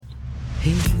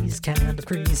He's kind of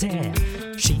crazy,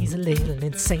 she's a little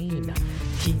insane.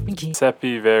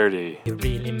 Seppi Verdi He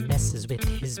really messes with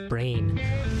his brain.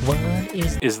 One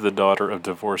is the daughter of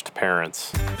divorced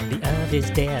parents. the other's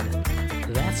dead.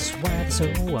 That's why they're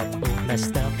so both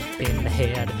messed up in the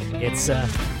head. It's a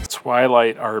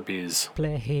Twilight Arby's.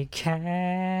 Playcast.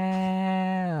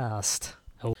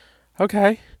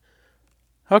 Okay.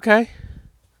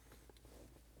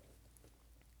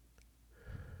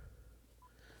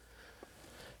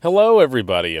 Hello,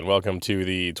 everybody, and welcome to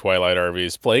the Twilight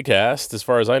Arby's Playcast. As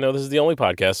far as I know, this is the only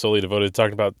podcast solely devoted to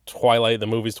talking about Twilight, the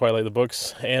movies, Twilight, the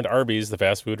books, and Arby's, the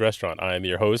fast food restaurant. I am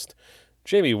your host,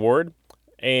 Jamie Ward,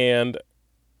 and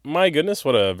my goodness,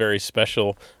 what a very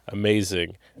special,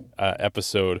 amazing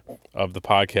episode of the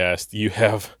podcast you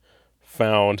have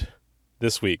found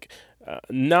this week.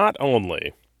 Not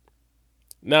only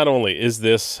is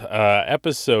this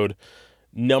episode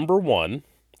number 1,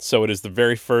 so it is the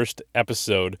very first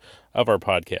episode of our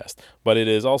podcast, but it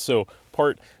is also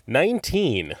part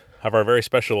 19 of our very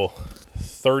special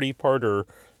 30-parter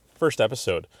first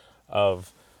episode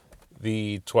of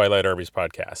the Twilight Arby's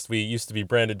podcast. We used to be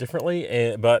branded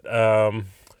differently, but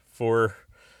for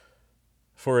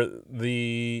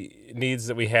the needs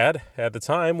that we had at the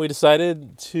time, we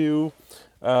decided to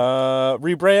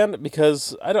rebrand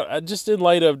because just in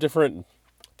light of different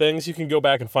things, you can go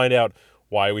back and find out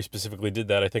why we specifically did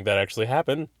that. I think that actually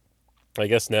happened. I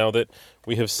guess now that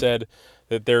we have said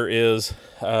that there is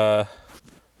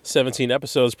 17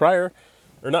 episodes prior,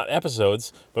 or not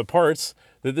episodes, but parts,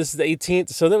 that this is the 18th.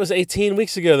 So that was 18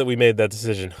 weeks ago that we made that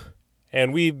decision.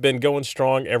 And we've been going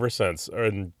strong ever since, or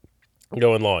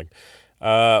going long.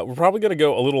 We're probably going to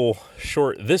go a little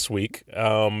short this week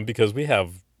because we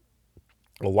have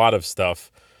a lot of stuff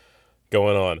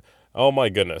going on. Oh my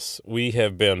goodness. We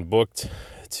have been booked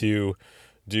to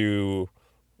do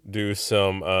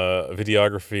some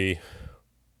videography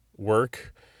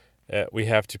work we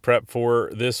have to prep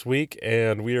for this week,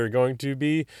 and we are going to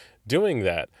be doing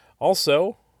that.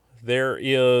 Also, there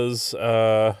is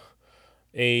a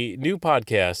new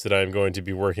podcast that I'm going to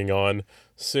be working on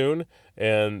soon,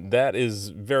 and that is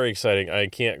very exciting. I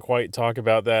can't quite talk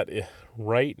about that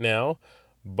right now,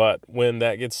 but when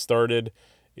that gets started,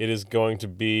 it is going to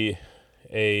be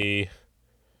a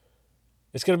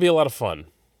lot of fun.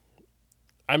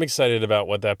 I'm excited about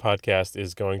what that podcast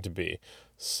is going to be.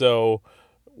 So,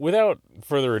 without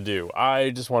further ado, I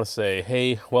just want to say,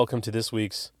 hey, welcome to this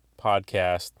week's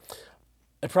podcast.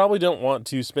 I probably don't want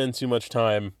to spend too much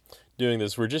time doing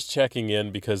this. We're just checking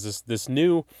in because this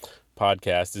new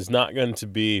podcast is not going to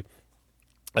be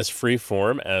as free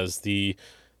form as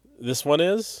this one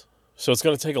is. So it's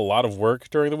going to take a lot of work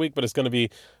during the week, but it's going to be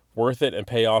worth it and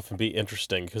pay off and be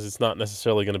interesting because it's not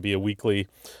necessarily going to be a weekly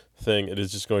thing. It is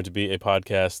just going to be a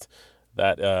podcast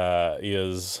that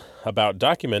is about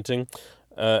documenting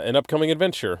an upcoming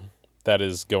adventure that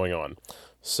is going on.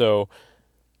 So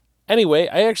anyway,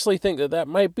 I actually think that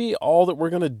might be all that we're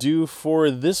going to do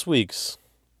for this week's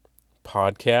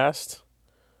podcast,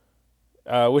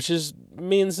 which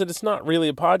means that it's not really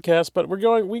a podcast, but we're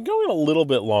going a little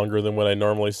bit longer than what I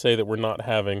normally say, that we're not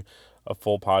having a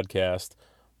full podcast,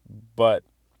 but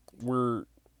we're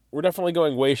definitely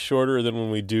going way shorter than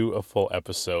when we do a full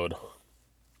episode.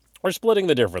 We're splitting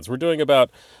the difference. We're doing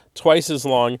about twice as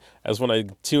long as when I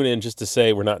tune in just to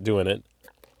say we're not doing it.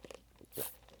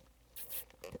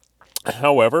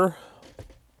 However,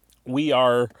 we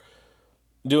are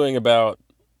doing about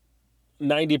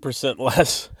 90%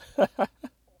 less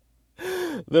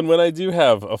than when I do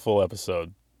have a full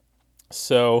episode.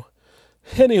 So,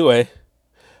 anyway,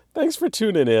 thanks for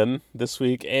tuning in this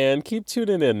week, and keep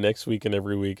tuning in next week and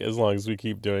every week as long as we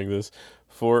keep doing this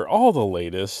for all the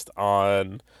latest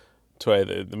on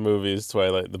Twilight, the movies,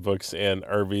 Twilight, the books, and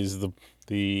Arby's,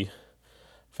 the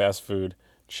fast food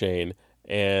chain.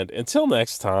 And until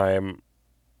next time,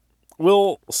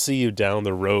 we'll see you down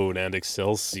the road, and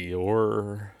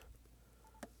Excelsior.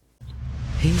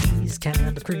 He's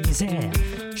kind of crazy,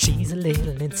 she's a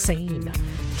little insane.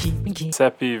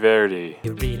 Seppi Verdi He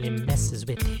really messes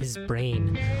with his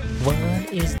brain. One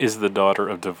is the daughter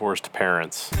of divorced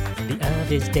parents. the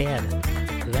other's dead.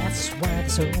 That's why they're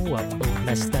so both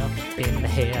messed up in the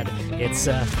head. It's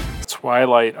a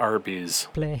Twilight Arby's.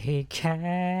 Playcast.